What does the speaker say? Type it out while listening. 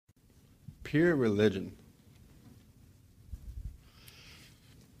pure religion.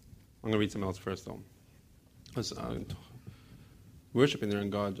 I'm going to read something else first, though. I was worshiping there,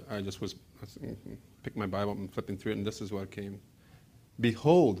 and God, I picked my Bible up and flipping through it, and this is what came.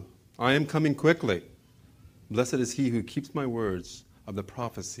 Behold, I am coming quickly. Blessed is he who keeps my words of the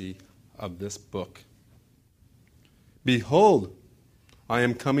prophecy of this book. Behold, I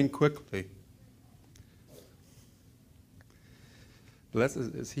am coming quickly. Blessed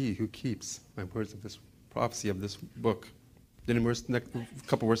is he who keeps my words of this prophecy of this book. Then in next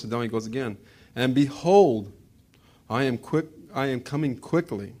couple verses down, he goes again. And behold, I am coming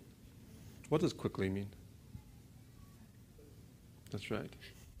quickly. What does quickly mean? That's right.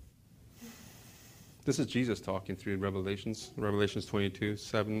 This is Jesus talking through Revelations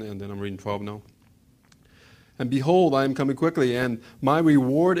 22:7, and then I'm reading 12 now. And behold, I am coming quickly, and my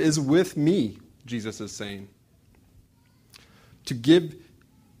reward is with me, Jesus is saying, to give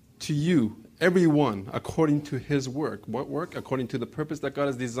to you, everyone, according to his work. What work? According to the purpose that God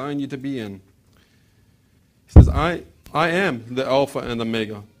has designed you to be in. He says, I am the Alpha and the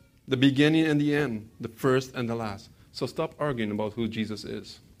Omega, the beginning and the end, the first and the last. So stop arguing about who Jesus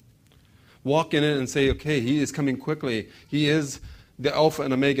is. Walk in it and say, okay, he is coming quickly. He is the Alpha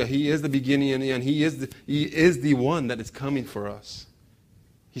and Omega. He is the beginning and the end. He is the one that is coming for us.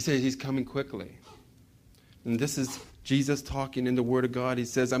 He says he's coming quickly. And this is Jesus talking in the Word of God. He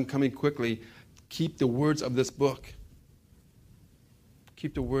says, I'm coming quickly. Keep the words of this book.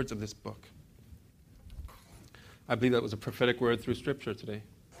 Keep the words of this book. I believe that was a prophetic word through Scripture today.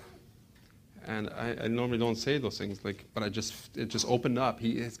 And I normally don't say those things, but it just opened up.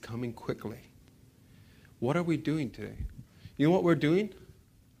 He is coming quickly. What are we doing today? You know what we're doing?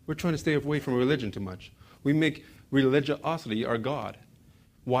 We're trying to stay away from religion too much. We make religiosity our God.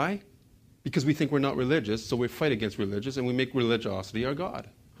 Why? Because we think we're not religious, so we fight against religious, and we make religiosity our God.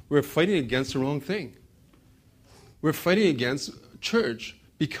 We're fighting against the wrong thing. We're fighting against church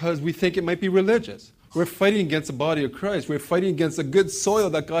because we think it might be religious. We're fighting against the body of Christ. We're fighting against the good soil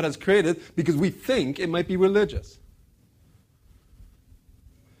that God has created because we think it might be religious.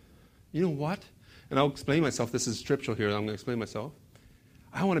 You know what? And I'll explain myself. This is scriptural here. I'm going to explain myself.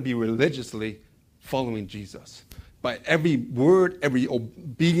 I want to be religiously following Jesus. By every word, every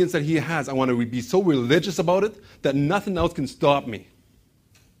obedience that he has, I want to be so religious about it that nothing else can stop me.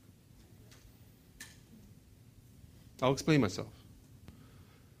 I'll explain myself.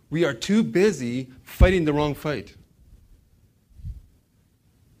 We are too busy fighting the wrong fight.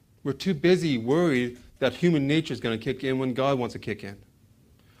 We're too busy worried that human nature is going to kick in when God wants to kick in.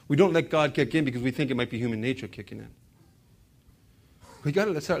 We don't let God kick in because we think it might be human nature kicking in. We got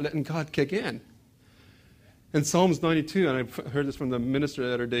to start letting God kick in. In Psalms 92, and I heard this from the minister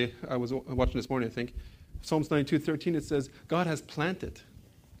the other day, I was watching this morning, I think. Psalms 92:13, it says, God has planted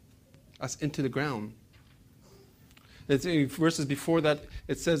us into the ground. It's in verses before that,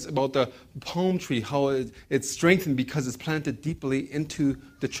 it says about the palm tree, how it's strengthened because it's planted deeply into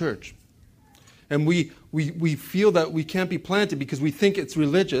the church. And we feel that we can't be planted because we think it's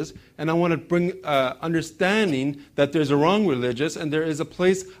religious. And I want to bring understanding that there's a wrong religious and there is a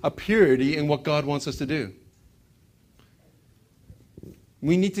place of purity in what God wants us to do.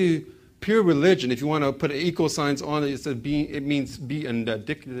 We need to, pure religion, if you want to put equal signs on it, it means be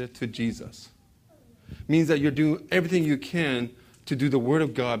addicted to Jesus. It means that you're doing everything you can to do the Word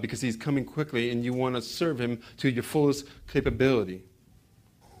of God because he's coming quickly and you want to serve him to your fullest capability.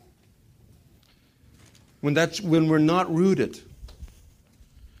 When we're not rooted,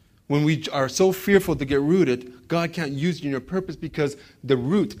 when we are so fearful to get rooted, God can't use you in your purpose because the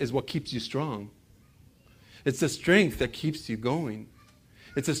root is what keeps you strong. It's the strength that keeps you going.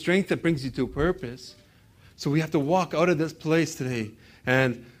 It's the strength that brings you to a purpose. So we have to walk out of this place today.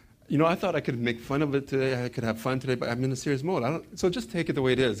 And, I thought I could make fun of it today. I could have fun today, but I'm in a serious mode. So just take it the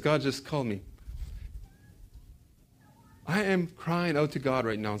way it is. God just called me. I am crying out to God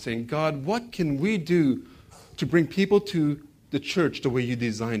right now and saying, God, what can we do to bring people to the church the way you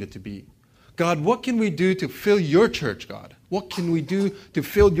designed it to be? God, what can we do to fill your church, God? What can we do to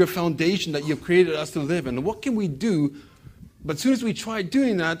fill your foundation that you've created us to live in? What can we do? But as soon as we try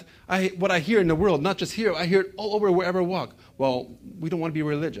doing that, what I hear in the world, not just here, I hear it all over wherever I walk. Well, we don't want to be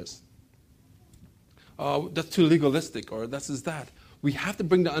religious. That's too legalistic, or this is that. We have to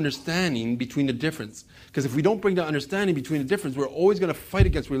bring the understanding between the difference. Because if we don't bring the understanding between the difference, we're always going to fight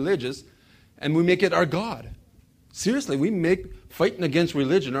against religious, and we make it our God. Seriously, we make fighting against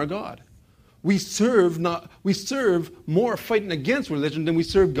religion our God. We serve more fighting against religion than we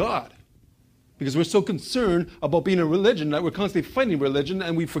serve God. Because we're so concerned about being a religion that we're constantly fighting religion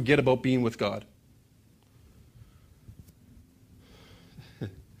and we forget about being with God.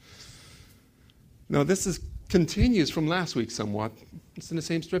 Now, continues from last week somewhat. It's in the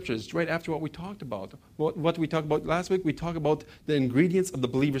same scriptures. It's right after what we talked about. What we talked about last week? We talked about the ingredients of the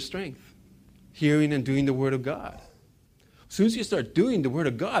believer's strength. Hearing and doing the Word of God. As soon as you start doing the Word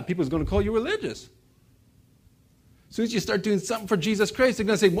of God, people are going to call you religious. As soon as you start doing something for Jesus Christ, they're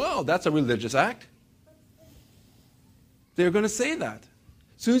going to say, well, that's a religious act. They're going to say that.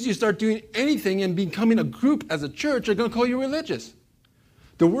 As soon as you start doing anything and becoming a group as a church, they're going to call you religious.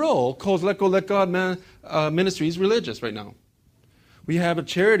 The world calls Let Go, Let God Ministries religious right now. We have a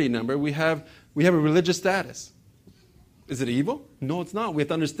charity number. We have a religious status. Is it evil? No, it's not. We have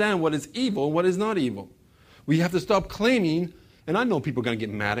to understand what is evil and what is not evil. We have to stop claiming, and I know people are going to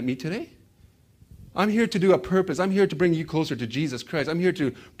get mad at me today. I'm here to do a purpose. I'm here to bring you closer to Jesus Christ. I'm here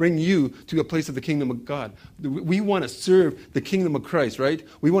to bring you to a place of the kingdom of God. We want to serve the kingdom of Christ, right?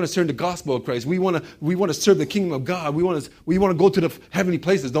 We want to serve the gospel of Christ. We want to serve the kingdom of God. We want to go to the heavenly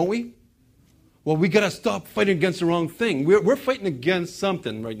places, don't we? Well, we got to stop fighting against the wrong thing. We're fighting against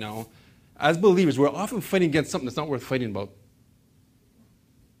something right now. As believers, we're often fighting against something that's not worth fighting about.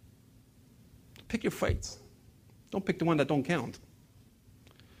 Pick your fights. Don't pick the one that don't count.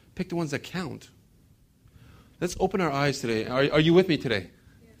 Pick the ones that count. Let's open our eyes today. Are you with me today?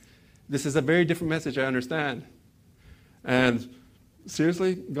 Yes. This is a very different message, I understand. And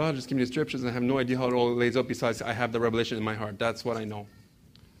seriously, God just gave me the scriptures and I have no idea how it all lays out besides I have the revelation in my heart. That's what I know.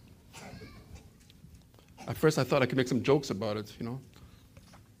 At first I thought I could make some jokes about it,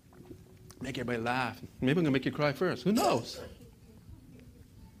 Make everybody laugh. Maybe I'm going to make you cry first. Who knows?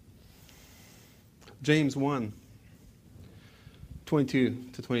 James 1, 22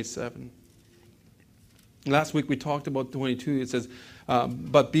 to 27. Last week we talked about 22. It says,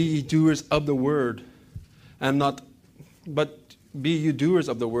 but be ye doers of the word, but be ye doers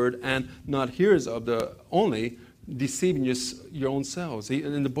of the word, and not hearers of the only, deceiving your own selves.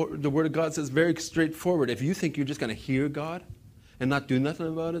 And the word of God says very straightforward. If you think you're just going to hear God and not do nothing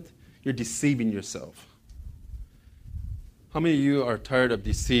about it, you're deceiving yourself. How many of you are tired of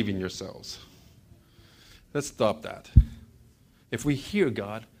deceiving yourselves? Let's stop that. If we hear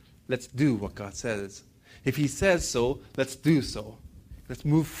God, let's do what God says. If He says so, let's do so. Let's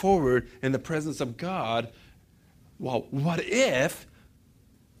move forward in the presence of God. Well, what if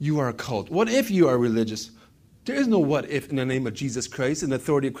you are a cult? What if you are religious? There is no what if in the name of Jesus Christ, in the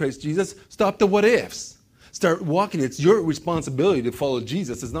authority of Christ Jesus. Stop the what ifs. Start walking. It's your responsibility to follow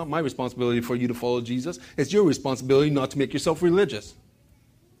Jesus. It's not my responsibility for you to follow Jesus. It's your responsibility not to make yourself religious.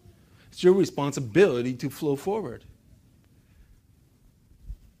 It's your responsibility to flow forward.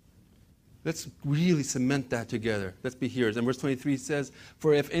 Let's really cement that together. Let's be hearers. And verse 23 says,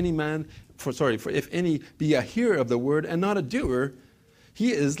 For if any be a hearer of the word and not a doer,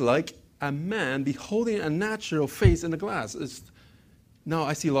 he is like a man beholding a natural face in the glass. Now,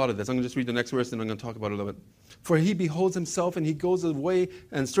 I see a lot of this. I'm going to just read the next verse and I'm going to talk about it a little bit. For he beholds himself and he goes away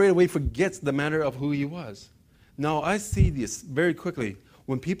and straight away forgets the matter of who he was. Now, I see this very quickly.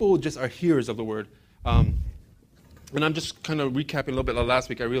 When people just are hearers of the word, and I'm just kind of recapping a little bit of last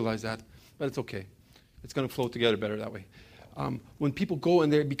week, I realized that, but it's okay. It's going to flow together better that way. When people go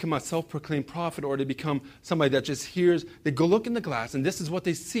and they become a self-proclaimed prophet or they become somebody that just hears, they go look in the glass and this is what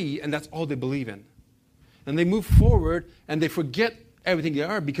they see and that's all they believe in. And they move forward and they forget everything they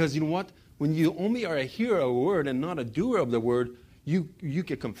are because you know what? When you only are a hearer of a word and not a doer of the word, you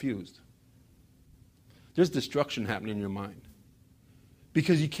get confused. There's destruction happening in your mind.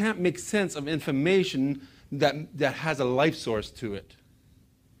 Because you can't make sense of information that has a life source to it.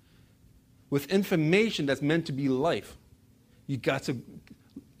 With information that's meant to be life,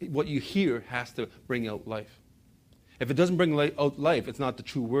 what you hear has to bring out life. If it doesn't bring out life, it's not the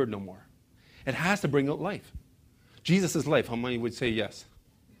true word no more. It has to bring out life. Jesus is life. How many would say yes?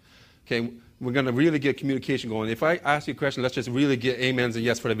 Okay, we're going to really get communication going. If I ask you a question, let's just really get amens and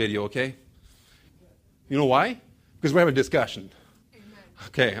yes for the video, okay? You know why? Because we're having a discussion.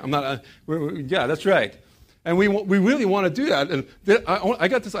 Okay, yeah, that's right. And we really want to do that. And I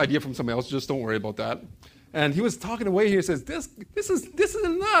got this idea from somebody else, just don't worry about that. And he was talking away here, he says, this is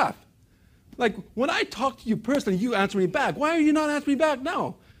enough. Like, when I talk to you personally, you answer me back. Why are you not answering me back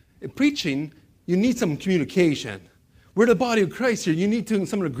now? In preaching, you need some communication. We're the body of Christ here. You need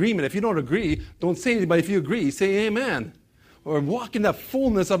some agreement. If you don't agree, don't say anything, but if you agree, say amen. Or walk in that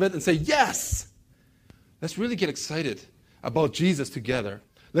fullness of it and say, yes. Let's really get excited about Jesus together.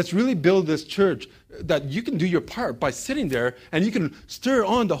 Let's really build this church that you can do your part by sitting there and you can stir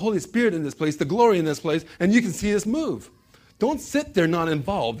on the Holy Spirit in this place, the glory in this place, and you can see this move. Don't sit there not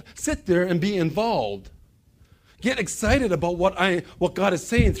involved. Sit there and be involved. Get excited about what God is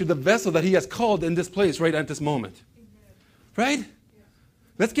saying through the vessel that He has called in this place right at this moment. Right?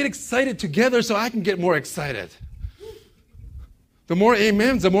 Let's get excited together so I can get more excited. The more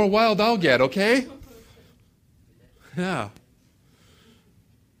amens, the more wild I'll get, okay? Yeah.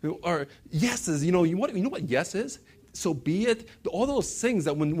 Or yeses, you know what yes is? So be it. All those things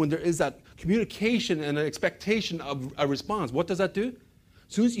that when there is that communication and an expectation of a response, what does that do?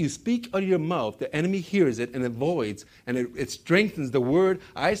 As soon as you speak out of your mouth, the enemy hears it and avoids, and it strengthens the word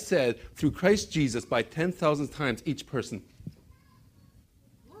I said through Christ Jesus by 10,000 times each person.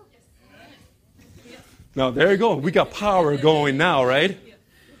 Now, there you go. We got power going now, right?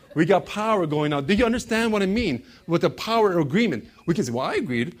 We got power going now. Do you understand what I mean with the power of agreement? We can say, well, I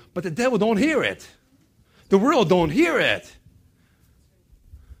agreed, but the devil don't hear it. The world don't hear it.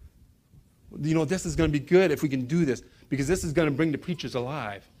 You know, this is going to be good if we can do this, because this is going to bring the preachers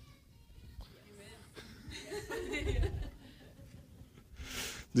alive.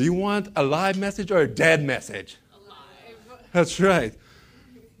 Do you want a live message or a dead message? Alive. That's right.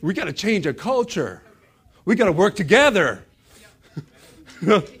 We got to change our culture. We got to work together.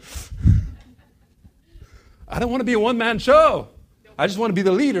 I don't want to be a one-man show. I just want to be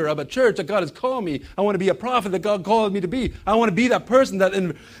the leader of a church that God has called me. I want to be a prophet that God called me to be. I want to be that person that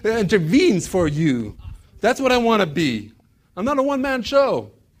intervenes for you. That's what I want to be. I'm not a one-man show.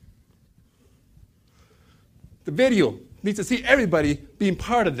 The video needs to see everybody being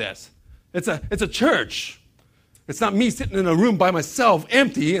part of this. It's a church. It's not me sitting in a room by myself,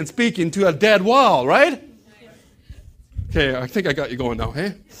 empty, and speaking to a dead wall, right? Okay, I think I got you going now,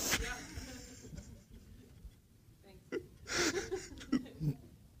 hey?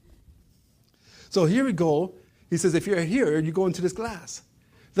 So here we go. He says, if you're here, you go into this glass.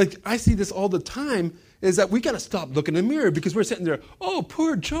 Like, I see this all the time, is that we got to stop looking in the mirror because we're sitting there, oh,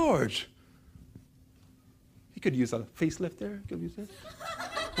 poor George. He could use a facelift there. Could use that.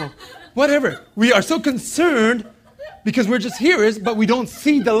 Oh, whatever. We are so concerned because we're just hearers, but we don't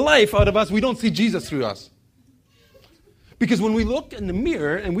see the life out of us. We don't see Jesus through us. Because when we look in the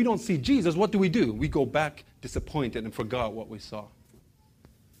mirror and we don't see Jesus, what do? We go back disappointed and forgot what we saw.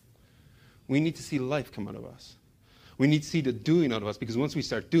 We need to see life come out of us. We need to see the doing out of us, because once we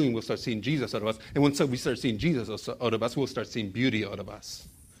start doing, we'll start seeing Jesus out of us. And once we start seeing Jesus out of us, we'll start seeing beauty out of us.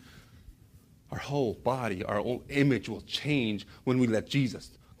 Our whole body, our whole image will change when we let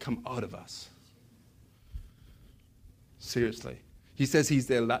Jesus come out of us. Seriously. He says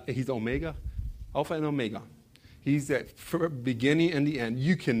he's Omega, Alpha and Omega. He's the beginning and the end.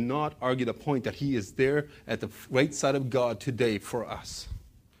 You cannot argue the point that he is there at the right side of God today for us.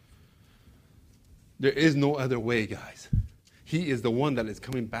 There is no other way, guys. He is the one that is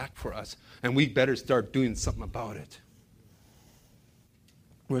coming back for us, and we better start doing something about it.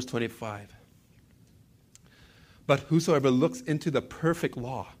 Verse 25. But whosoever looks into the perfect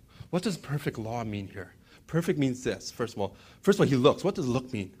law. What does perfect law mean here? Perfect means this, first of all. He looks. What does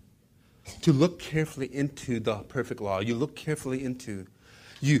look mean? To look carefully into the perfect law. You look carefully into.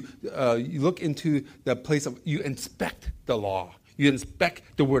 You look into the place of, you inspect the law. You inspect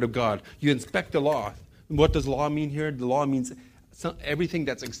the Word of God. You inspect the law. What does law mean here? The law means everything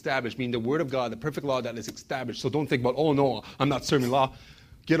that's established, meaning the Word of God, the perfect law that is established. So don't think about, oh no, I'm not serving law.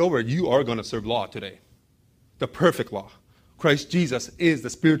 Get over it. You are going to serve law today. The perfect law. Christ Jesus is the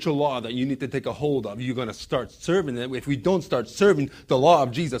spiritual law that you need to take a hold of. You're going to start serving it. If we don't start serving the law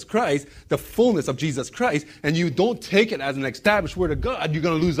of Jesus Christ, the fullness of Jesus Christ, and you don't take it as an established Word of God, you're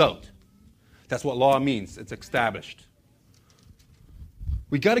going to lose out. That's what law means. It's established.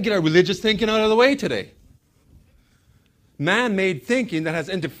 We got to get our religious thinking out of the way today. Man-made thinking that has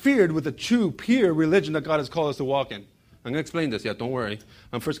interfered with the true, pure religion that God has called us to walk in. I'm going to explain this yet, don't worry.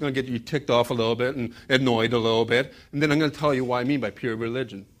 I'm first going to get you ticked off a little bit and annoyed a little bit, and then I'm going to tell you what I mean by pure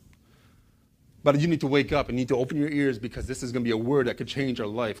religion. But you need to wake up and need to open your ears, because this is going to be a word that could change our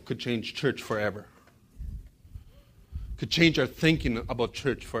life, could change church forever. Could change our thinking about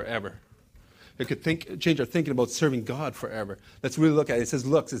church forever. It could change our thinking about serving God forever. Let's really look at it. It says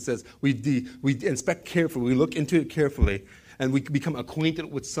looks. It says we inspect carefully. We look into it carefully, and we become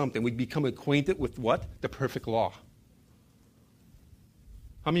acquainted with something. We become acquainted with what? The perfect law.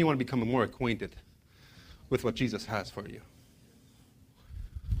 How many want to become more acquainted with what Jesus has for you?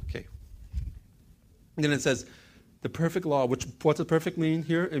 Okay. And then it says the perfect law, which what does perfect mean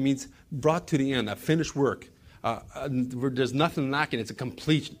here? It means brought to the end, a finished work. There's nothing lacking. It's a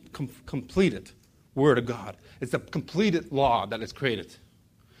completed Word of God. It's a completed law that is created.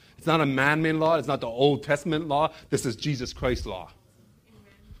 It's not a man-made law. It's not the Old Testament law. This is Jesus Christ's law. Amen.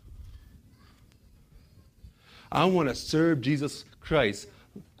 I want to serve Jesus Christ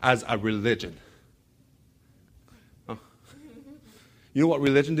as a religion. You know what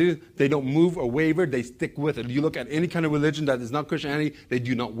religion do? They don't move or waver. They stick with it. You look at any kind of religion that is not Christianity, they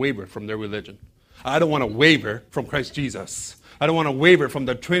do not waver from their religion. I don't want to waver from Christ Jesus. I don't want to waver from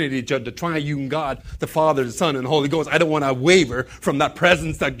the Trinity, the triune God, the Father, the Son, and the Holy Ghost. I don't want to waver from that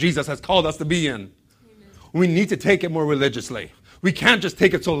presence that Jesus has called us to be in. Amen. We need to take it more religiously. We can't just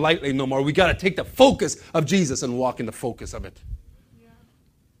take it so lightly no more. We got to take the focus of Jesus and walk in the focus of it. Yeah.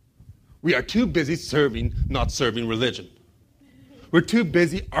 We are too busy serving, not serving religion. We're too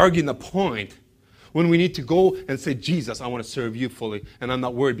busy arguing the point when we need to go and say, Jesus, I want to serve you fully. And I'm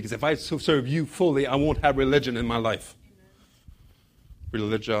not worried because if I serve you fully, I won't have religion in my life. Amen.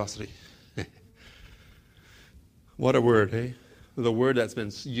 Religiosity. What a word, eh? The word that's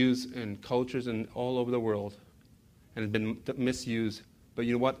been used in cultures and all over the world and has been misused. But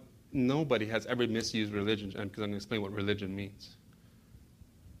you know what? Nobody has ever misused religion, because I'm going to explain what religion means.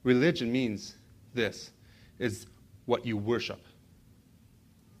 Religion means this, is what you worship.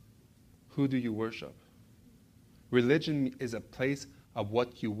 Who do you worship? Religion is a place of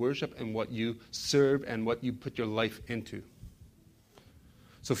what you worship and what you serve and what you put your life into.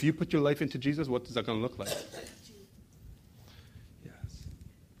 So if you put your life into Jesus, what is that going to look like? Yes.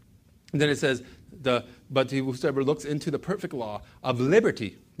 And then it says, but whosoever looks into the perfect law of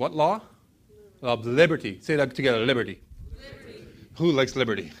liberty. What law? Of liberty. Say that together, liberty. Liberty. Who likes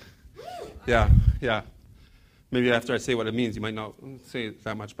liberty? Yeah. Maybe after I say what it means, you might not say it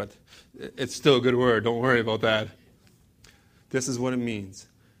that much, but it's still a good word. Don't worry about that. This is what it means.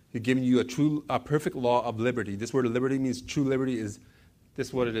 He's giving you a perfect law of liberty. This word liberty means true liberty is this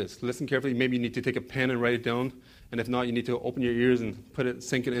is what it is. Listen carefully. Maybe you need to take a pen and write it down. And if not, you need to open your ears and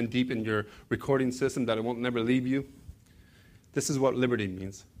sink it in deep in your recording system that it won't never leave you. This is what liberty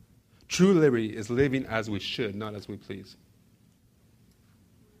means. True liberty is living as we should, not as we please.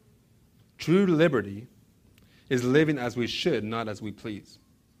 True liberty is living as we should, not as we please.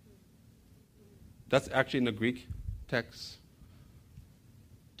 That's actually in the Greek text.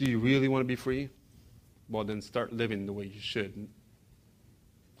 Do you really want to be free? Well, then start living the way you should.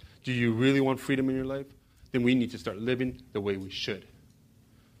 Do you really want freedom in your life? Then we need to start living the way we should,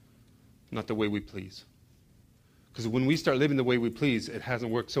 not the way we please. Because when we start living the way we please, it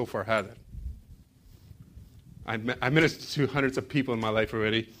hasn't worked so far, has it? I've ministered to hundreds of people in my life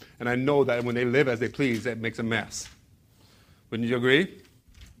already, and I know that when they live as they please, that makes a mess. Wouldn't you agree?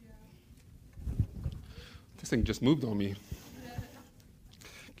 Yeah. This thing just moved on me.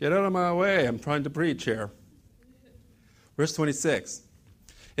 Get out of my way. I'm trying to preach here. Verse 26.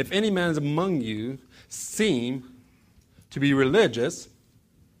 If any man among you seem to be religious,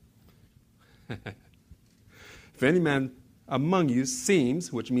 if any man among you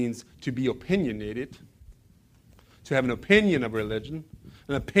seems, which means to be opinionated, to have an opinion of religion,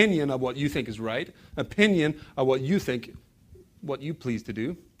 an opinion of what you think is right, an opinion of what you think, what you please to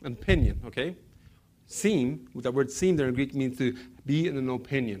do, an opinion, okay? Seem, that word seem there in Greek means to be in an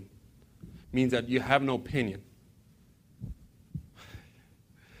opinion. Means that you have no opinion.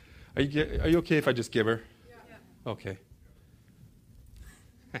 Are you okay if I just give her? Yeah. Okay.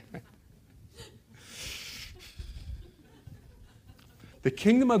 The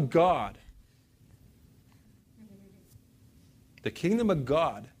kingdom of God. The kingdom of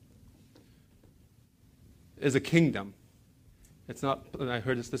God is a kingdom. It's not, I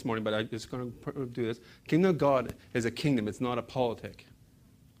heard this morning, but I'm just going to do this. Kingdom of God is a kingdom. It's not a politic.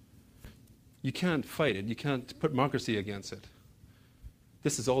 You can't fight it. You can't put democracy against it.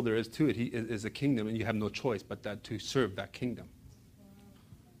 This is all there is to it. He is a kingdom, and you have no choice but that to serve that kingdom.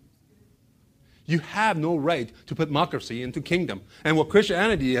 You have no right to put democracy into kingdom. And what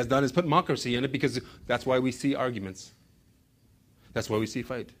Christianity has done is put democracy in it, because that's why we see arguments. That's why we see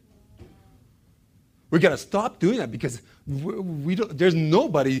fight. We got to stop doing that, because there's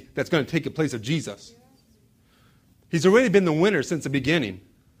nobody that's going to take the place of Jesus. He's already been the winner since the beginning.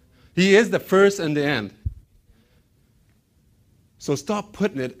 He is the first and the end. So stop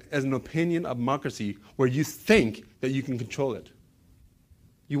putting it as an opinion of democracy where you think that you can control it.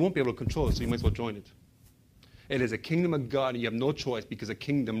 You won't be able to control it, so you might as well join it. It is a kingdom of God, and you have no choice, because a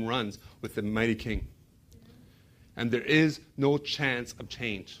kingdom runs with the mighty king. And there is no chance of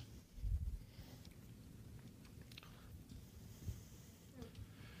change.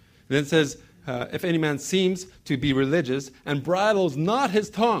 Then it says, if any man seems to be religious and bridles not his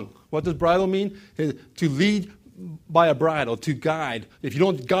tongue. What does bridle mean? To lead by a bridle, to guide. If you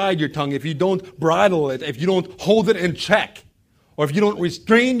don't guide your tongue, if you don't bridle it, if you don't hold it in check, or if you don't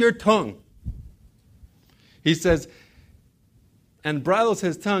restrain your tongue. He says, and bridles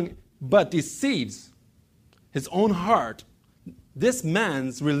his tongue, but deceives his own heart. This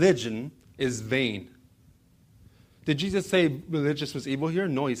man's religion is vain. Did Jesus say religious was evil here?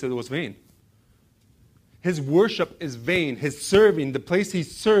 No, he said it was vain. His worship is vain. His serving, the place he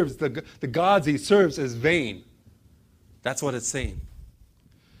serves, the gods he serves is vain. That's what it's saying.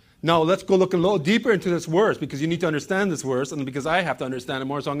 Now, let's go look a little deeper into this verse, because you need to understand this verse, and because I have to understand it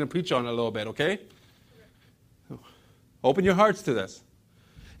more, so I'm going to preach on it a little bit, okay? Open your hearts to this.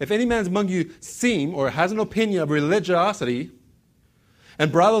 If any man among you seem or has an opinion of religiosity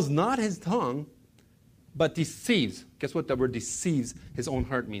and bridles not his tongue, but deceives. Guess what that word deceives his own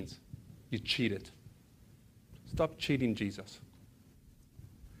heart means? You cheat it. Stop cheating Jesus.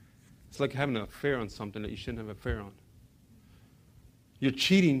 It's like having an affair on something that you shouldn't have an affair on. You're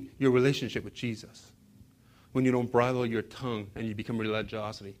cheating your relationship with Jesus when you don't bridle your tongue and you become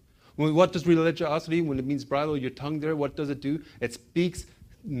religiosity. What does religiosity, when it means bridle your tongue there, what does it do? It speaks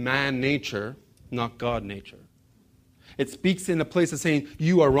man nature, not God nature. It speaks in a place of saying,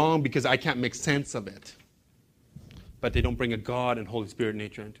 you are wrong because I can't make sense of it. But they don't bring a God and Holy Spirit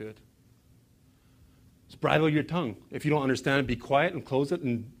nature into it. Just bridle your tongue. If you don't understand it, be quiet and close it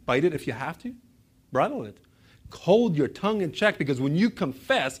and bite it if you have to. Bridle it. Hold your tongue in check, because when you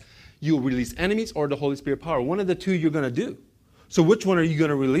confess, you'll release enemies or the Holy Spirit power. One of the two you're going to do. So which one are you going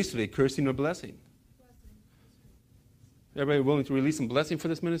to release today, cursing or blessing? Everybody willing to release some blessing for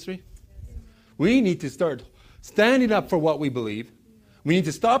this ministry? We need to start standing up for what we believe. We need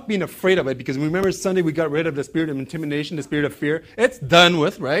to stop being afraid of it, because remember Sunday we got rid of the spirit of intimidation, the spirit of fear. It's done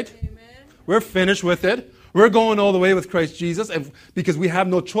with, right? Amen. We're finished with it. We're going all the way with Christ Jesus, and because we have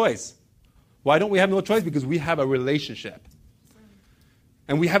no choice. Why don't we have no choice? Because we have a relationship.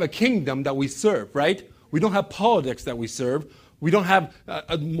 And we have a kingdom that we serve, right? We don't have politics that we serve. We don't have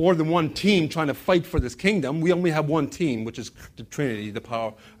more than one team trying to fight for this kingdom. We only have one team, which is the Trinity, the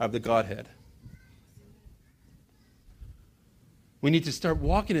power of the Godhead. We need to start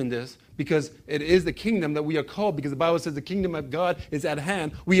walking in this, because it is the kingdom that we are called, because the Bible says the kingdom of God is at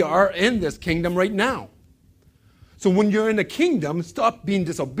hand. We are in this kingdom right now. So when you're in the kingdom, stop being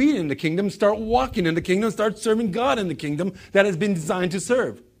disobedient in the kingdom, start walking in the kingdom, start serving God in the kingdom that has been designed to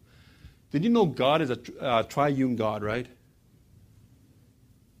serve. Did you know God is a triune God, right?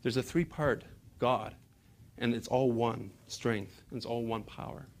 There's a three-part God, and it's all one strength, and it's all one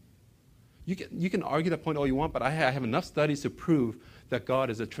power. You can argue that point all you want, but I have enough studies to prove that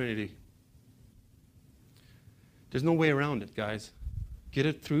God is a Trinity. There's no way around it, guys. Get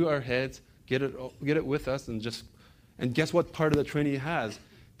it through our heads, get it with us, and guess what part of the Trinity has?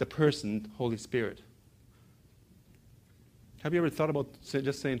 The person, Holy Spirit. Have you ever thought about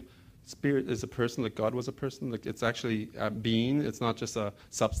just saying Spirit is a person, like God was a person? Like it's actually a being, it's not just a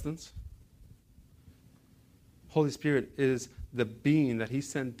substance? Holy Spirit is the being that He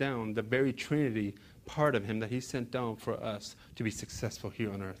sent down, the very Trinity part of Him that He sent down for us to be successful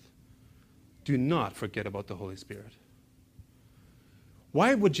here on earth. Do not forget about the Holy Spirit.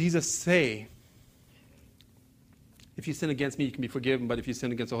 Why would Jesus say, if you sin against me, you can be forgiven, but if you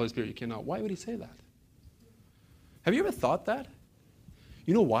sin against the Holy Spirit, you cannot? Why would He say that? Have you ever thought that?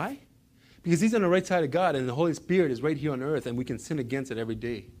 You know why? Because He's on the right side of God, and the Holy Spirit is right here on earth, and we can sin against it every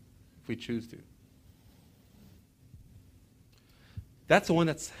day if we choose to. That's the one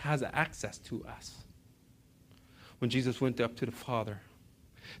that has access to us. When Jesus went up to the Father.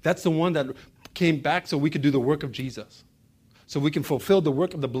 That's the one that came back so we could do the work of Jesus. So we can fulfill the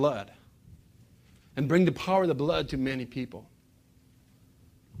work of the blood. And bring the power of the blood to many people.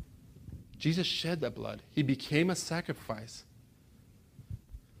 Jesus shed that blood. He became a sacrifice.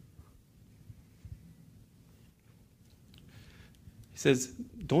 He says,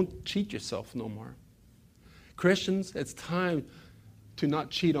 don't cheat yourself no more. Christians, it's time to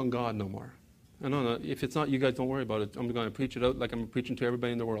not cheat on God no more. I don't know. If it's not, you guys don't worry about it. I'm going to preach it out like I'm preaching to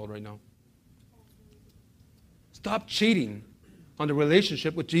everybody in the world right now. Stop cheating on the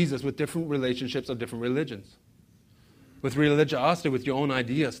relationship with Jesus with different relationships of different religions. With religiosity, with your own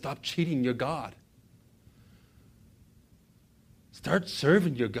ideas. Stop cheating your God. Start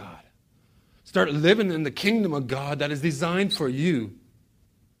serving your God. Start living in the kingdom of God that is designed for you.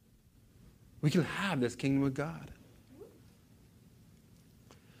 We can have this kingdom of God.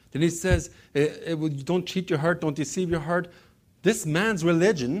 Then he says, don't cheat your heart, don't deceive your heart. This man's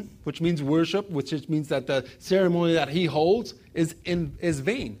religion, which means worship, which means that the ceremony that he holds is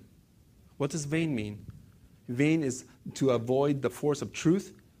vain. What does vain mean? Vain is to avoid the force of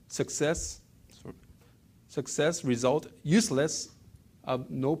truth, success, result, useless, of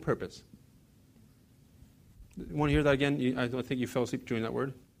no purpose. You want to hear that again? I don't think you fell asleep during that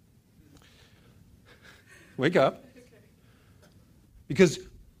word. Wake up. Because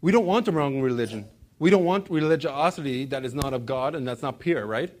we don't want the wrong religion. We don't want religiosity that is not of God and that's not pure,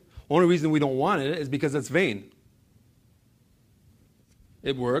 right? Only reason we don't want it is because it's vain.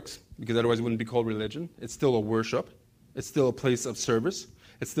 It works, because otherwise it wouldn't be called religion. It's still a worship. It's still a place of service.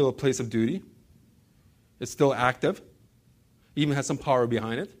 It's still a place of duty. It's still active. Even has some power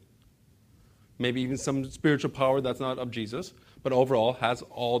behind it. Maybe even some spiritual power that's not of Jesus, but overall has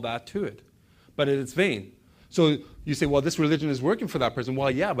all that to it. But it's vain. So you say, well, this religion is working for that person. Well,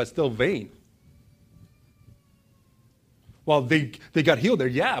 yeah, but still vain. Well, they got healed there,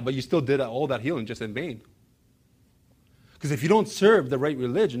 yeah, but you still did all that healing just in vain. Because if you don't serve the right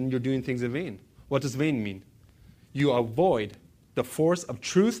religion, you're doing things in vain. What does vain mean? You avoid the force of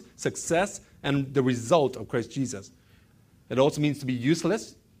truth, success, and the result of Christ Jesus. It also means to be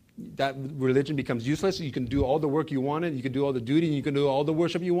useless. That religion becomes useless. You can do all the work you wanted, you can do all the duty, and you can do all the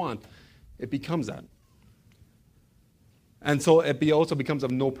worship you want. It becomes that. And so it also becomes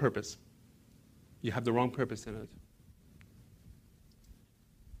of no purpose. You have the wrong purpose in it.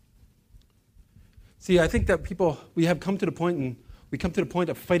 See, I think that we have come to the point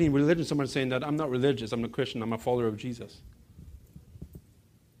of fighting religion. Someone saying that I'm not religious, I'm a Christian, I'm a follower of Jesus.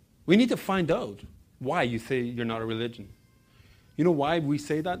 We need to find out why you say you're not a religion. You know why we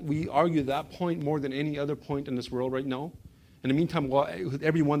say that? We argue that point more than any other point in this world right now. In the meantime,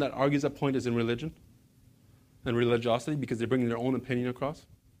 everyone that argues that point is in religion and religiosity because they're bringing their own opinion across.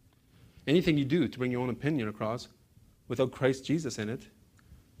 Anything you do to bring your own opinion across without Christ Jesus in it,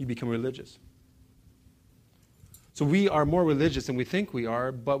 you become religious. So we are more religious than we think we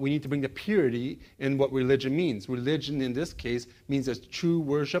are, but we need to bring the purity in what religion means. Religion, in this case, means there's true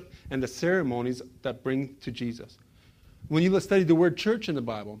worship and the ceremonies that bring to Jesus. When you study the word church in the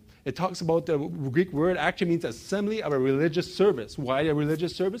Bible, it talks about the Greek word actually means assembly of a religious service. Why a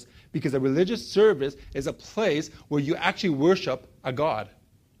religious service? Because a religious service is a place where you actually worship a God.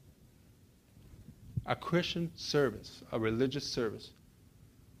 A Christian service, a religious service.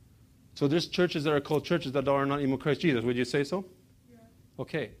 So there's churches that are called churches that are not even Christ Jesus. Would you say so? Yeah.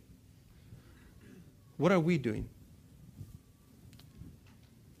 Okay. What are we doing?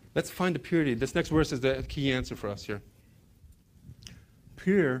 Let's find the purity. This next verse is the key answer for us here.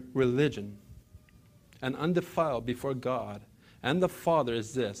 Pure religion and undefiled before God and the Father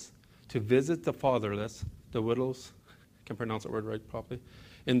is this, to visit the fatherless, the widows, I can pronounce that word right properly,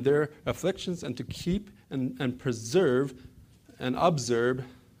 in their afflictions and to keep and preserve and observe.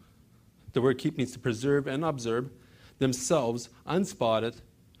 The word keep means to preserve and observe themselves unspotted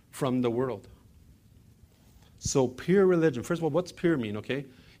from the world. So pure religion. First of all, what's pure mean, okay?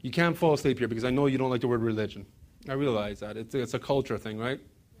 You can't fall asleep here because I know you don't like the word religion. I realize that. It's a culture thing, right?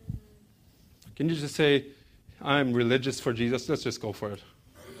 Can you just say, I'm religious for Jesus? Let's just go for it.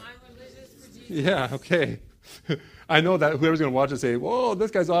 I'm religious for Jesus. Yeah, okay. I know that whoever's going to watch it say, whoa,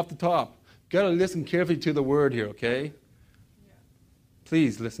 this guy's off the top. Got to listen carefully to the word here, okay? Yeah.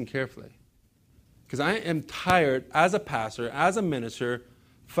 Please listen carefully. Because I am tired, as a pastor, as a minister,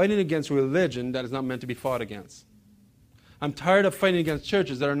 fighting against religion that is not meant to be fought against. I'm tired of fighting against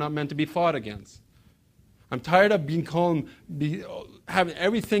churches that are not meant to be fought against. I'm tired of having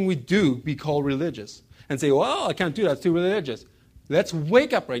everything we do be called religious. And say, well, I can't do that, it's too religious. Let's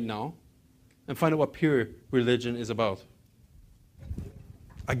wake up right now and find out what pure religion is about.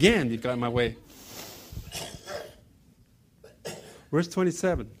 Again, you've got in my way. Verse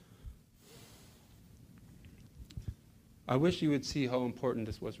 27. I wish you would see how important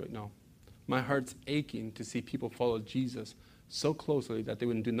this was right now. My heart's aching to see people follow Jesus so closely that they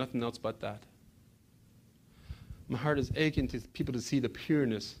wouldn't do nothing else but that. My heart is aching to people to see the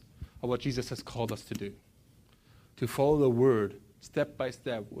pureness of what Jesus has called us to do. To follow the word step by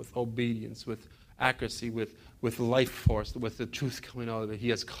step with obedience, with accuracy, with life force, with the truth coming out of it. He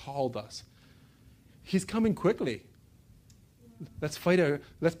has called us. He's coming quickly. Let's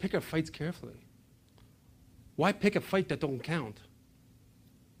pick our fights carefully. Why pick a fight that don't count?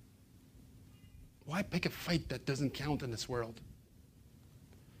 Why pick a fight that doesn't count in this world?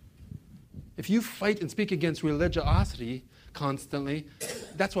 If you fight and speak against religiosity constantly,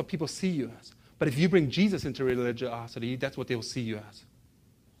 that's what people see you as. But if you bring Jesus into religiosity, that's what they'll see you as.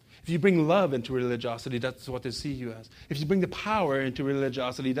 If you bring love into religiosity, that's what they'll see you as. If you bring the power into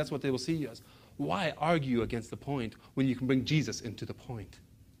religiosity, that's what they will see you as. Why argue against the point when you can bring Jesus into the point?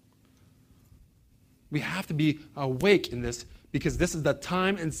 We have to be awake in this because this is the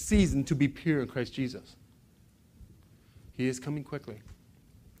time and season to be pure in Christ Jesus. He is coming quickly.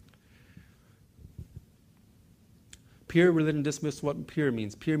 Pure religion, dismiss what pure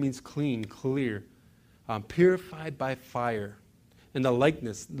means. Pure means clean, clear, purified by fire, in the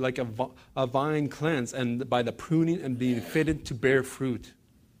likeness, like a vine cleansed, and by the pruning and being fitted to bear fruit.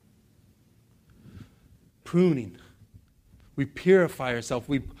 Pruning. We purify ourselves.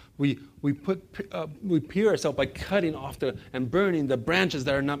 We pure ourselves by cutting off and burning the branches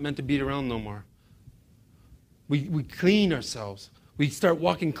that are not meant to be around no more. We clean ourselves. We start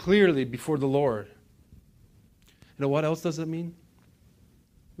walking clearly before the Lord. You know what else does it mean?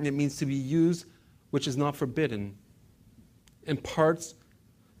 It means to be used, which is not forbidden. Imparts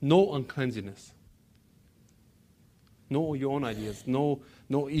no uncleanness. No your own ideas. No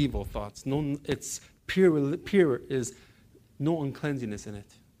evil thoughts. No, it's pure is no uncleanness in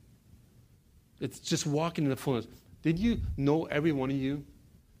it. It's just walking in the fullness. Did you know, every one of you,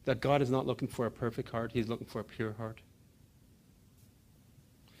 that God is not looking for a perfect heart? He's looking for a pure heart.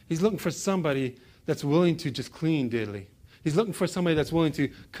 He's looking for somebody that's willing to just clean daily. He's looking for somebody that's willing to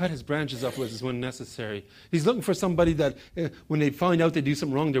cut his branches off when necessary. He's looking for somebody that, when they find out they do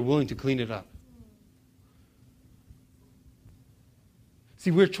something wrong, they're willing to clean it up. See,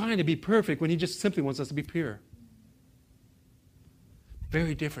 we're trying to be perfect when he just simply wants us to be pure.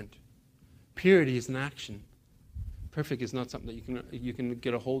 Very different. Purity is an action. Perfect is not something that you can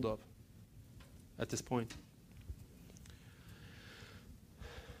get a hold of at this point.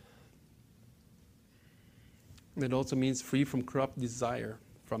 It also means free from corrupt desire,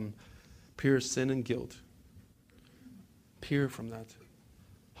 from pure sin and guilt. Pure from that.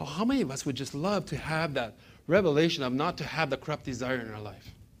 How many of us would just love to have that revelation of not to have the corrupt desire in our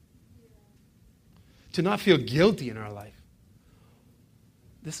life? To not feel guilty in our life.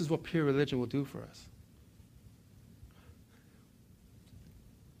 This is what pure religion will do for us.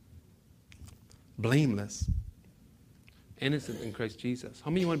 Blameless. Innocent in Christ Jesus.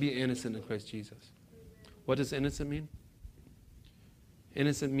 How many want to be innocent in Christ Jesus? What does innocent mean?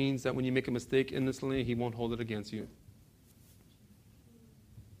 Innocent means that when you make a mistake innocently, he won't hold it against you.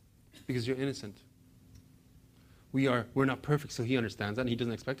 Because you're innocent. We're not perfect, so he understands that, and he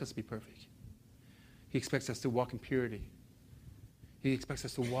doesn't expect us to be perfect. He expects us to walk in purity. He expects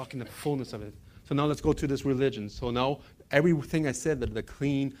us to walk in the fullness of it. So now let's go to this religion. So now everything I said, the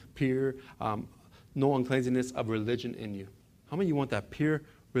clean, pure, no uncleanness of religion in you. How many of you want that pure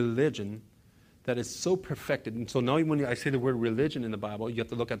religion that is so perfected? And so now when I say the word religion in the Bible, you have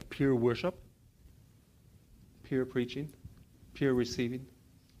to look at pure worship, pure preaching, pure receiving.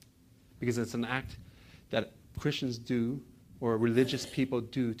 Because it's an act that Christians do or religious people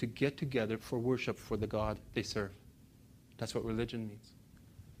do to get together for worship for the God they serve. That's what religion means.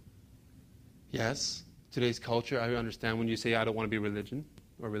 Yes, today's culture, I understand when you say, I don't want to be religion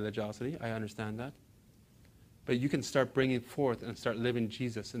or religiosity. I understand that. But you can start bringing forth and start living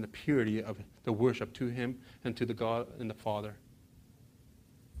Jesus in the purity of the worship to him and to the God and the Father.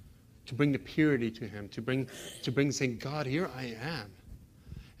 To bring the purity to him. To bring saying, God, here I am.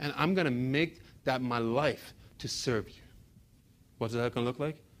 And I'm going to make that my life to serve you. What's that going to look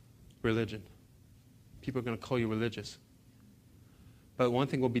like? Religion. People are going to call you religious. But one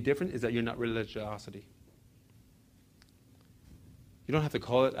thing will be different is that you're not religiosity. You don't have to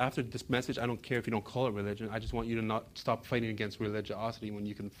call it, after this message, I don't care if you don't call it religion. I just want you to not stop fighting against religiosity when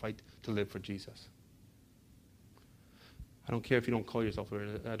you can fight to live for Jesus. I don't care if you don't call yourself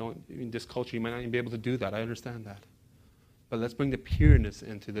religious. In this culture, you might not even be able to do that. I understand that. But let's bring the pureness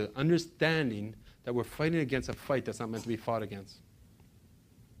into the understanding that we're fighting against a fight that's not meant to be fought against.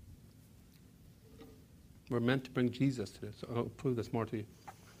 We're meant to bring Jesus to this. So I'll prove this more to you.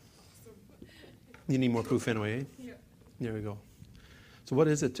 You need more proof anyway, eh? Yeah. There we go. So what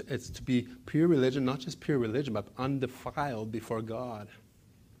is it? It's to be pure religion, not just pure religion, but undefiled before God.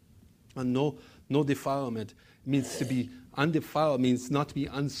 And no defilement. It means to be undefiled, means not to be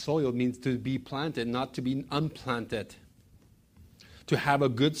unsoiled, means to be planted, not to be unplanted. To have a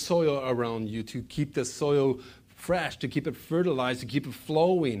good soil around you, to keep the soil fresh, to keep it fertilized, to keep it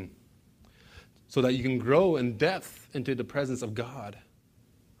flowing, so that you can grow in depth into the presence of God.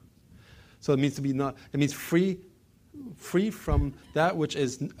 So it means to be it means free from that which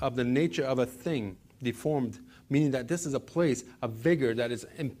is of the nature of a thing, deformed, meaning that this is a place of vigor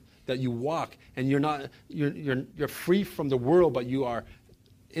that you walk, and you're free from the world, but you are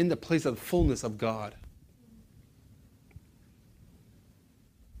in the place of the fullness of God.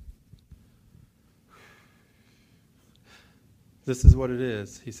 This is what it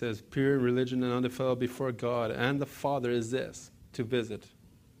is. He says, pure religion and undefiled before God and the Father is this, to visit.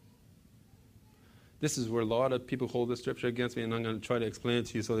 This is where a lot of people hold this scripture against me, and I'm going to try to explain it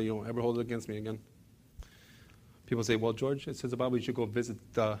to you so that you don't ever hold it against me again. People say, well, George, it says the Bible you should go visit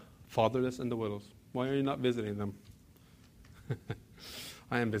the fatherless and the widows. Why are you not visiting them?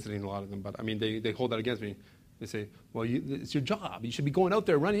 I am visiting a lot of them, but I mean, they hold that against me. They say, well, it's your job. You should be going out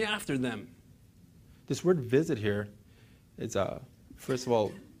there running after them. This word visit here, it's first of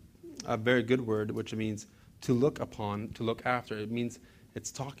all a very good word, which means to look upon, to look after. It means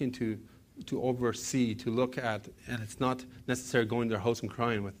it's talking to oversee, to look at, and it's not necessarily going to their house and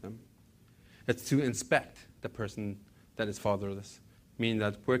crying with them. It's to inspect the person that is fatherless, meaning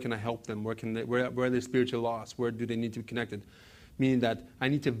that where can I help them? Where are they spiritually lost? Where do they need to be connected? Meaning that I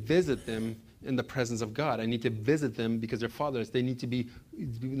need to visit them in the presence of God. I need to visit them because they're fatherless. They need to be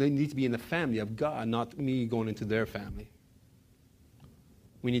in the family of God, not me going into their family.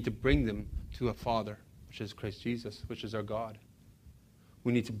 We need to bring them to a Father, which is Christ Jesus, which is our God.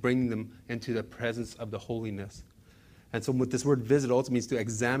 We need to bring them into the presence of the holiness. And so what this word visit also means to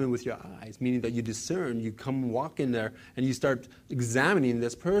examine with your eyes, meaning that you discern, you come walk in there, and you start examining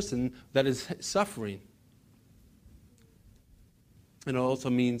this person that is suffering. And it also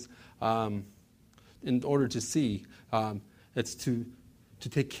means, in order to see, it's to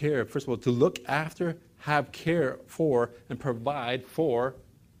take care, first of all, to look after, have care for, and provide for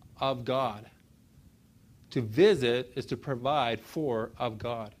of God. To visit is to provide for of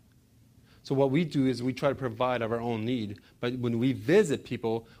God. So what we do is we try to provide of our own need. But when we visit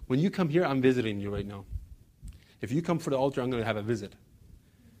people, when you come here, I'm visiting you right now. If you come for the altar, I'm going to have a visit.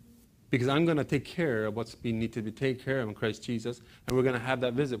 Because I'm going to take care of what's being need to be taken care of in Christ Jesus, and we're going to have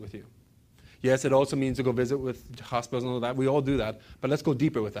that visit with you. Yes, it also means to go visit with hospitals and all that. We all do that. But let's go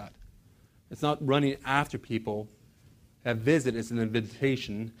deeper with that. It's not running after people. A visit is an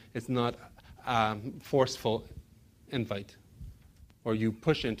invitation. It's not forceful invite, or you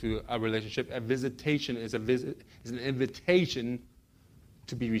push into a relationship. A visitation is an invitation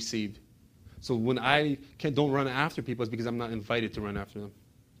to be received. So when I don't run after people, it's because I'm not invited to run after them.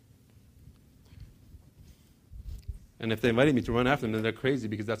 And if they invited me to run after them, then they're crazy,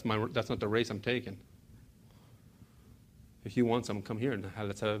 because that's not the race I'm taking. If you want some, come here and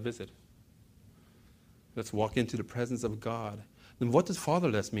let's have a visit. Let's walk into the presence of God. Then what does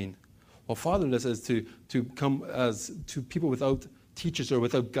fatherless mean? Well, fatherless is to come as to people without teachers or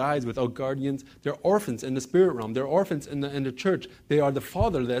without guides, without guardians. They're orphans in the spirit realm. They're orphans in the church. They are the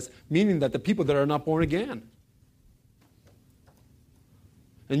fatherless, meaning that the people that are not born again.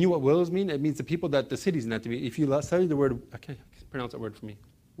 And you know what widows mean? It means the people that the cities not to be. If you study the word, I can't pronounce that word for me.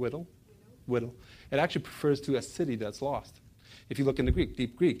 Widow. It actually refers to a city that's lost. If you look in the Greek,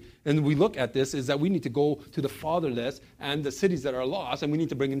 deep Greek. And we look at this is that we need to go to the fatherless and the cities that are lost, and we need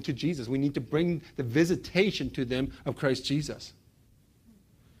to bring them to Jesus. We need to bring the visitation to them of Christ Jesus.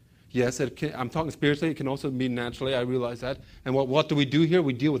 Yes, I'm talking spiritually. It can also be naturally. I realize that. And what do we do here?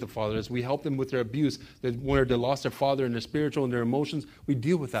 We deal with the fatherless. We help them with their abuse, where they lost their father in their spiritual and their emotions. We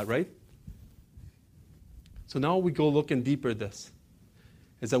deal with that, right? So now we go looking deeper at this.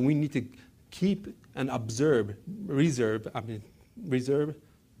 Is that we need to keep and reserve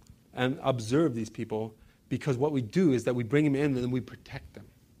and observe these people, because what we do is that we bring them in and then we protect them.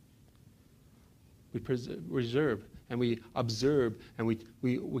 We reserve and we observe and we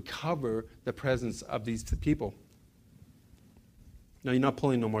cover the presence of these people. Now you're not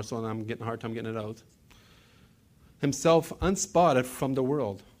pulling no more, so I'm getting a hard time getting it out. Himself unspotted from the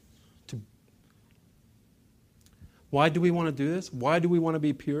world. Why do we want to do this? Why do we want to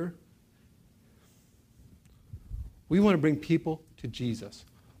be pure? We want to bring people to Jesus.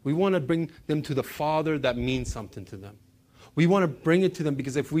 We want to bring them to the Father that means something to them. We want to bring it to them,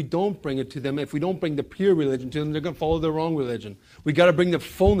 because if we don't bring it to them, if we don't bring the pure religion to them, they're going to follow the wrong religion. We got to bring the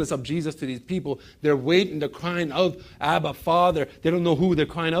fullness of Jesus to these people. They're waiting, they're crying out, Abba, Father. They don't know who they're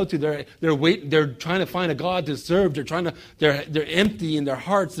crying out to. They're waiting, they're trying to find a God to serve. They're empty in their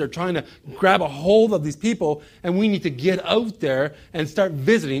hearts. They're trying to grab a hold of these people, and we need to get out there and start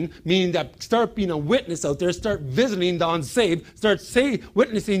visiting, meaning that start being a witness out there, start visiting the unsaved, start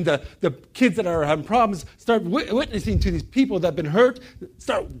witnessing the kids that are having problems, start witnessing to these people that have been hurt.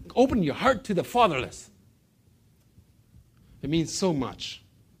 Start opening your heart to the fatherless. It means so much.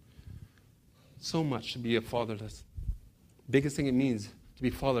 So much to be a fatherless. Biggest thing it means to be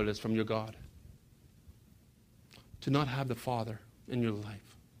fatherless from your God. To not have the Father in your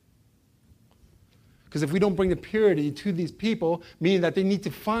life. Because if we don't bring the purity to these people, meaning that they need to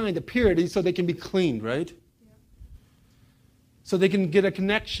find the purity so they can be cleaned, right? Yeah. So they can get a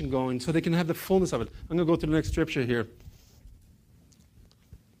connection going, so they can have the fullness of it. I'm going to go to the next scripture here.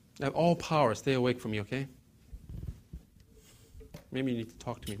 I have all power. Stay awake from me, okay? Maybe you need to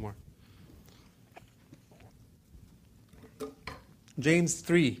talk to me more. James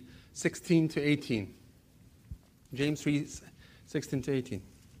 3, 16 to 18. James 3, 16 to 18.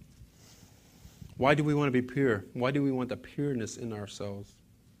 Why do we want to be pure? Why do we want the pureness in ourselves?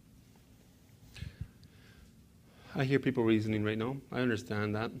 I hear people reasoning right now. I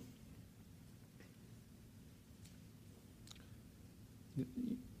understand that.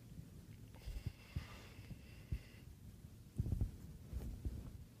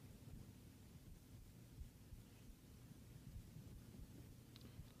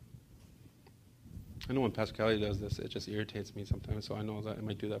 I know when Pastor Kelly does this, it just irritates me sometimes, so I know that I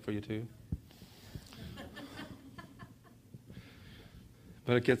might do that for you too.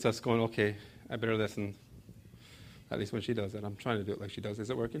 But it gets us going, okay, I better listen, at least when she does it. I'm trying to do it like she does. Is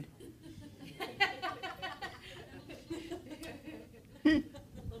it working?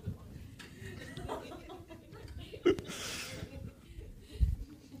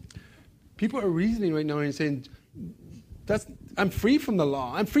 People are reasoning right now and saying, I'm free from the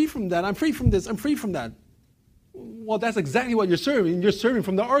law. I'm free from that. I'm free from this. I'm free from that. Well, that's exactly what you're serving. You're serving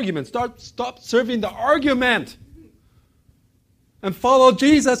from the argument. Stop serving the argument. And follow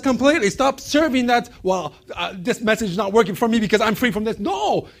Jesus completely. Stop serving that, this message is not working for me because I'm free from this.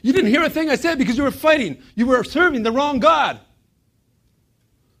 No, you didn't hear a thing I said because you were fighting. You were serving the wrong God.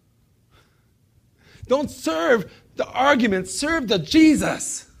 Don't serve the argument. Serve the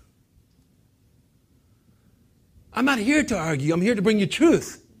Jesus. I'm not here to argue. I'm here to bring you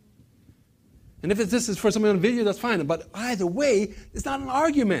truth. And if this is for somebody on video, that's fine. But either way, it's not an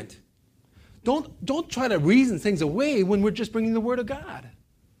argument. Don't try to reason things away when we're just bringing the Word of God.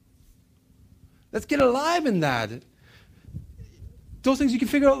 Let's get alive in that. Those things you can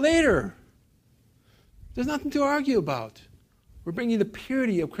figure out later. There's nothing to argue about. We're bringing the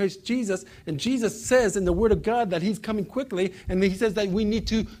purity of Christ Jesus, and Jesus says in the Word of God that He's coming quickly, and He says that we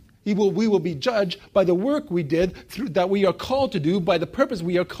will be judged by the work we did, that we are called to do, by the purpose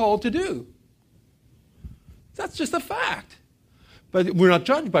we are called to do. That's just a fact. But we're not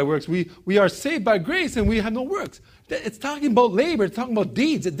judged by works. We are saved by grace and we have no works. It's talking about labor. It's talking about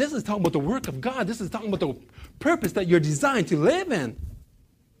deeds. This is talking about the work of God. This is talking about the purpose that you're designed to live in.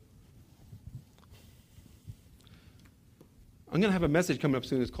 I'm going to have a message coming up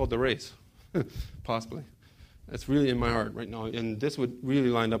soon. It's called The Race. Possibly. It's really in my heart right now. And this would really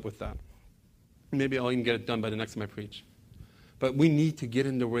line up with that. Maybe I'll even get it done by the next time I preach. But we need to get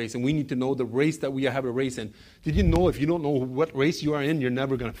in the race, and we need to know the race that we have a race in. Did you know if you don't know what race you are in, you're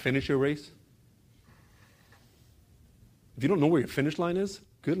never going to finish your race? If you don't know where your finish line is,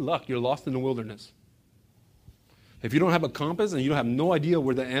 good luck. You're lost in the wilderness. If you don't have a compass and you have no idea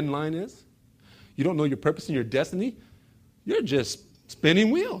where the end line is, you don't know your purpose and your destiny, you're just spinning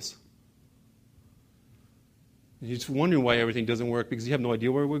wheels. You're just wondering why everything doesn't work because you have no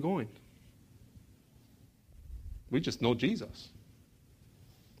idea where we're going. We just know Jesus.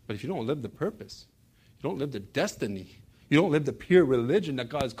 But if you don't live the purpose, you don't live the destiny, you don't live the pure religion that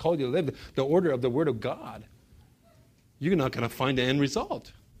God has called you to live, the order of the Word of God, you're not going to find the end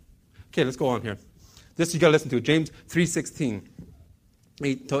result. Okay, let's go on here. This you got to listen to. James 3:16,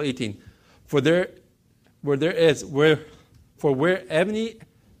 8 to 18. For where envy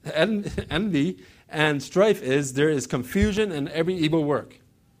and strife is, there is confusion and every evil work.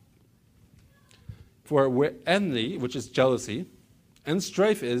 For where envy, which is jealousy, and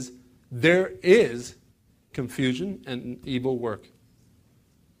strife is, there is confusion and evil work.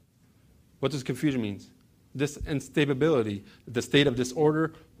 What does confusion mean? This instability, the state of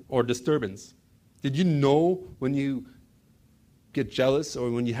disorder or disturbance. Did you know when you get jealous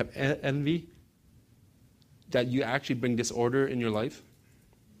or when you have envy that you actually bring disorder in your life?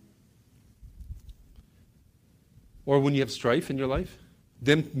 Or when you have strife in your life?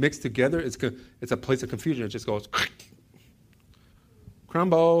 Them mixed together, it's a place of confusion. It just goes,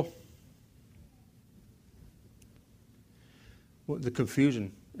 crumble. Well, the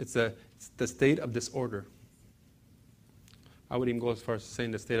confusion, it's the state of disorder. I would even go as far as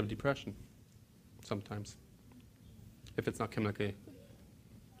saying the state of depression sometimes, if it's not chemical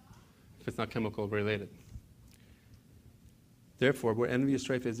related. Therefore, where envy and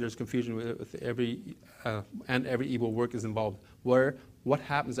strife is, there's confusion with every evil work is involved. What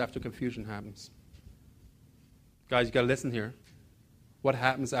happens after confusion happens? Guys, you got to listen here. What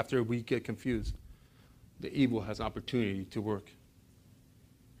happens after we get confused? The evil has opportunity to work.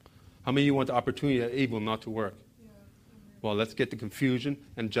 How many of you want the opportunity of evil not to work? Yeah. Well, let's get the confusion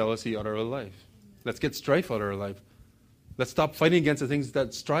and jealousy out of our life. Let's get strife out of our life. Let's stop fighting against the things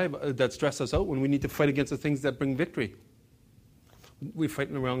that stress us out when we need to fight against the things that bring victory. We're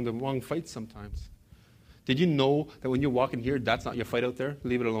fighting around the wrong fights sometimes. Did you know that when you're walking here, that's not your fight out there?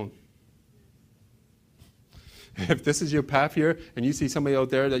 Leave it alone. If this is your path here, and you see somebody out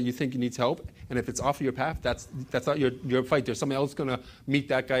there that you think needs help, and if it's off of your path, that's not your fight. There's somebody else going to meet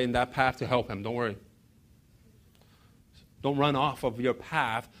that guy in that path to help him. Don't worry. Don't run off of your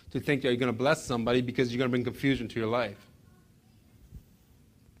path to think that you're going to bless somebody because you're going to bring confusion to your life.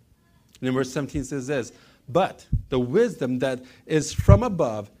 And then verse 17 says this, but the wisdom that is from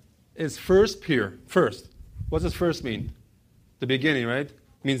above is first pure. First. What does first mean? The beginning, right?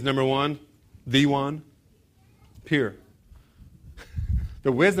 Means number one, the one, pure.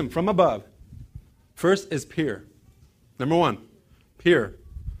 The wisdom from above, First is pure. Number one, pure.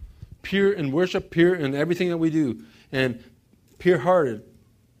 Pure in worship, pure in everything that we do. And pure-hearted,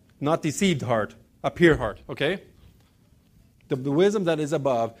 not deceived heart, a pure heart, okay? The wisdom that is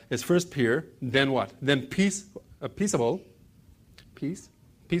above is first pure, then what? Then peaceable.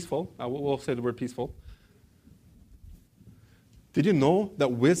 Peaceful. We'll say the word peaceful. Did you know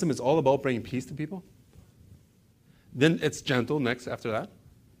that wisdom is all about bringing peace to people? Then it's gentle next after that.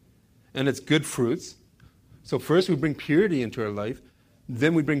 And it's good fruits. So first we bring purity into our life.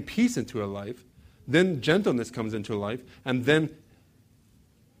 Then we bring peace into our life. Then gentleness comes into life. And then,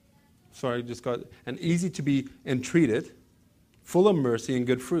 and easy to be entreated, full of mercy and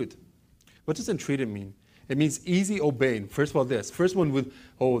good fruit. What does entreated mean? It means easy obeying. First of all, this. First one with,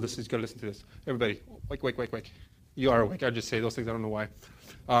 you got to listen to this. Everybody, wake. You are awake. I just say those things. I don't know why.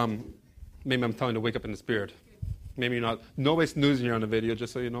 Maybe I'm telling you to wake up in the spirit. Maybe you're not. Nobody's snoozing you on the video,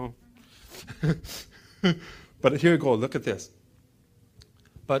 just so you know. But here you go. Look at this.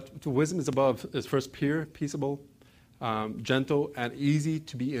 But the wisdom is above is first pure, peaceable, gentle, and easy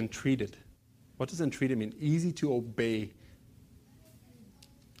to be entreated. What does entreated mean? Easy to obey.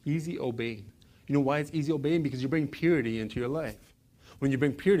 Easy obeying. You know why it's easy obeying? Because you bring purity into your life. When you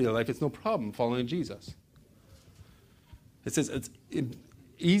bring purity to your life, it's no problem following Jesus. It says it's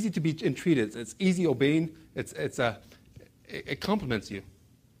easy to be entreated. It's easy obeying. It compliments you.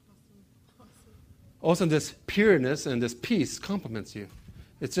 Also, this pureness and this peace compliments you.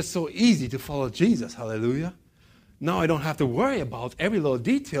 It's just so easy to follow Jesus. Hallelujah. Now I don't have to worry about every little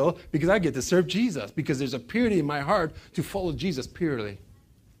detail because I get to serve Jesus because there's a purity in my heart to follow Jesus purely.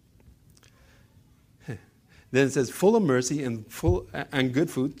 Then it says full of mercy and good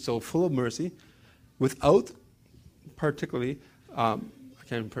fruit, so full of mercy, without particularly,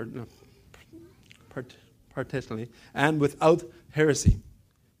 partitionally, and without heresy.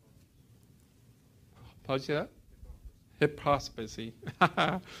 How do you say that? Hypocrisy.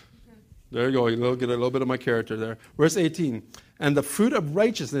 There you go. You'll get a little bit of my character there. Verse 18. And the fruit of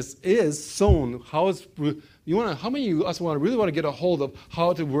righteousness is sown. How many of us really want to get a hold of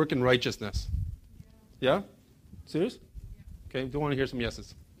how to work in righteousness? Yeah? Serious? Okay. Don't want to hear some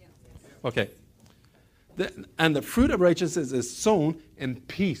yeses. Okay. And the fruit of righteousness is sown in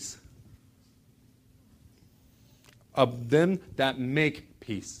peace of them that make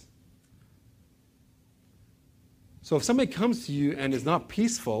peace. So if somebody comes to you and is not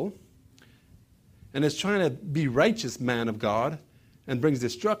peaceful and is trying to be righteous man of God and brings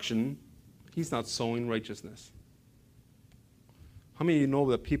destruction, he's not sowing righteousness. How many of you know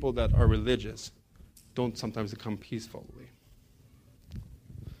that people that are religious don't sometimes come peacefully?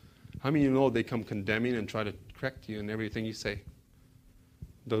 How many of you know they come condemning and try to correct you in everything you say?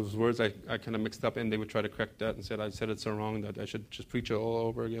 Those words I kind of mixed up and they would try to correct that and said, I said it so wrong that I should just preach it all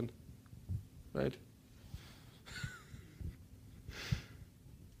over again. Right?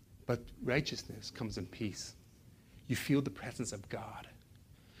 But righteousness comes in peace. You feel the presence of God.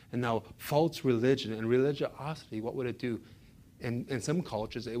 And now false religion and religiosity, what would it do? In some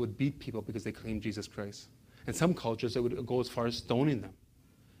cultures, it would beat people because they claim Jesus Christ. In some cultures, it would go as far as stoning them.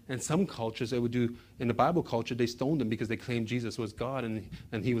 In some cultures, it would do, in the Bible culture, they stoned them because they claimed Jesus was God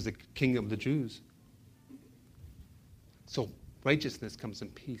and he was the king of the Jews. So righteousness comes in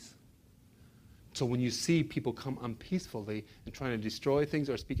peace. So when you see people come unpeacefully and trying to destroy things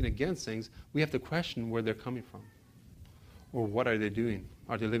or speaking against things, we have to question where they're coming from. Or what are they doing?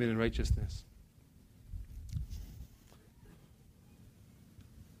 Are they living in righteousness?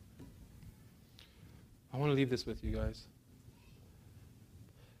 I want to leave this with you guys.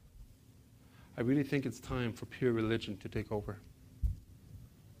 I really think it's time for pure religion to take over.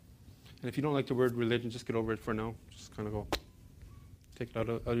 And if you don't like the word religion, just get over it for now. Just kind of go, take it out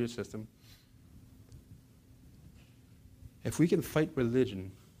of your system. If we can fight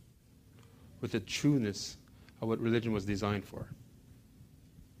religion with the trueness of what religion was designed for,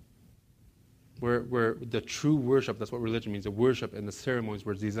 where the true worship, that's what religion means, the worship and the ceremonies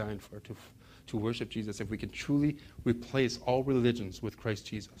were designed for, to worship Jesus, if we can truly replace all religions with Christ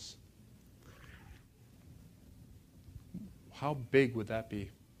Jesus, how big would that be?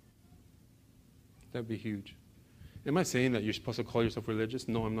 That would be huge. Am I saying that you're supposed to call yourself religious?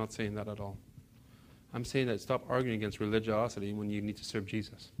 No, I'm not saying that at all. I'm saying that stop arguing against religiosity when you need to serve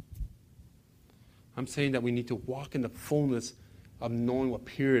Jesus. I'm saying that we need to walk in the fullness of knowing what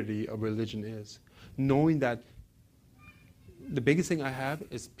purity of religion is. Knowing that the biggest thing I have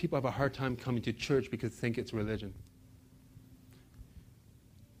is people have a hard time coming to church because they think it's religion.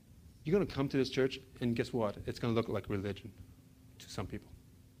 You're going to come to this church and guess what? It's going to look like religion to some people.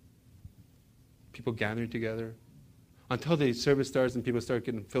 People gathering together. Until the service starts and people start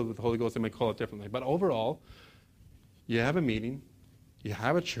getting filled with the Holy Ghost, they might call it differently. But overall, you have a meeting, you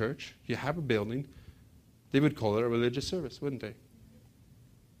have a church, you have a building. They would call it a religious service, wouldn't they?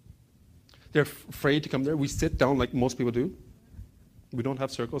 They're afraid to come there. We sit down like most people do. We don't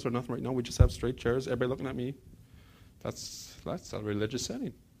have circles or nothing right now. We just have straight chairs. Everybody looking at me. That's a religious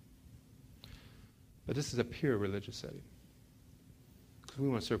setting. But this is a pure religious setting. Because we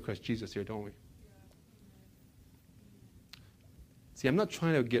want to serve Christ Jesus here, don't we? See, I'm not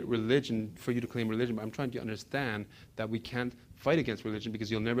trying to get religion for you to claim religion, but I'm trying to understand that we can't fight against religion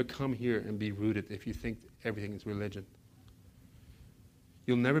because you'll never come here and be rooted if you think everything is religion.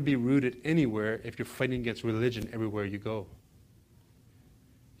 You'll never be rooted anywhere if you're fighting against religion everywhere you go.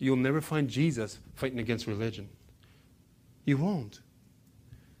 You'll never find Jesus fighting against religion. You won't.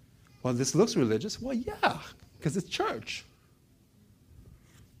 Well, this looks religious. Well, yeah, because it's church.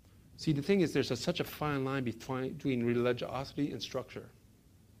 See, the thing is, there's such a fine line between religiosity and structure.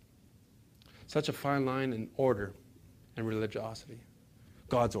 Such a fine line in order and religiosity.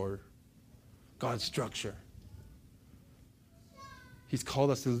 God's order. God's structure. He's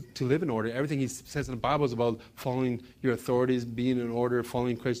called us to live in order. Everything he says in the Bible is about following your authorities, being in order,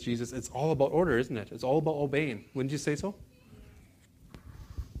 following Christ Jesus. It's all about order, isn't it? It's all about obeying. Wouldn't you say so?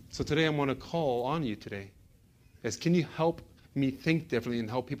 So today I want to call on you today. Is can you help me think differently and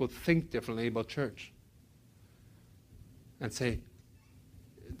help people think differently about church? And say,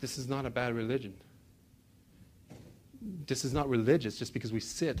 this is not a bad religion. This is not religious just because we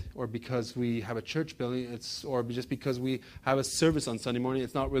sit or because we have a church building, or just because we have a service on Sunday morning.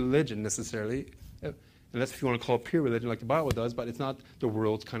 It's not religion necessarily, unless if you want to call it pure religion like the Bible does, but it's not the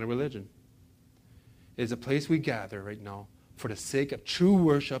world's kind of religion. It's a place we gather right now for the sake of true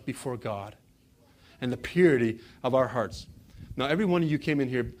worship before God and the purity of our hearts. Now, every one of you came in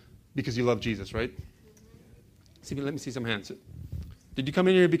here because you love Jesus, right? See, let me see some hands. Did you come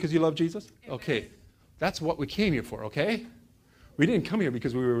in here because you love Jesus? Okay. That's what we came here for, okay? We didn't come here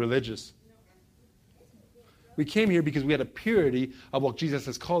because we were religious. We came here because we had a purity of what Jesus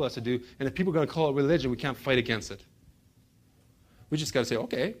has called us to do, and if people are going to call it religion, we can't fight against it. We just got to say,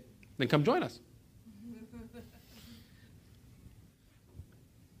 okay, then come join us.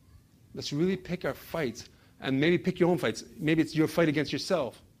 Let's really pick our fights, and maybe pick your own fights. Maybe it's your fight against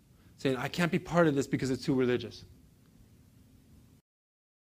yourself, saying, I can't be part of this because it's too religious.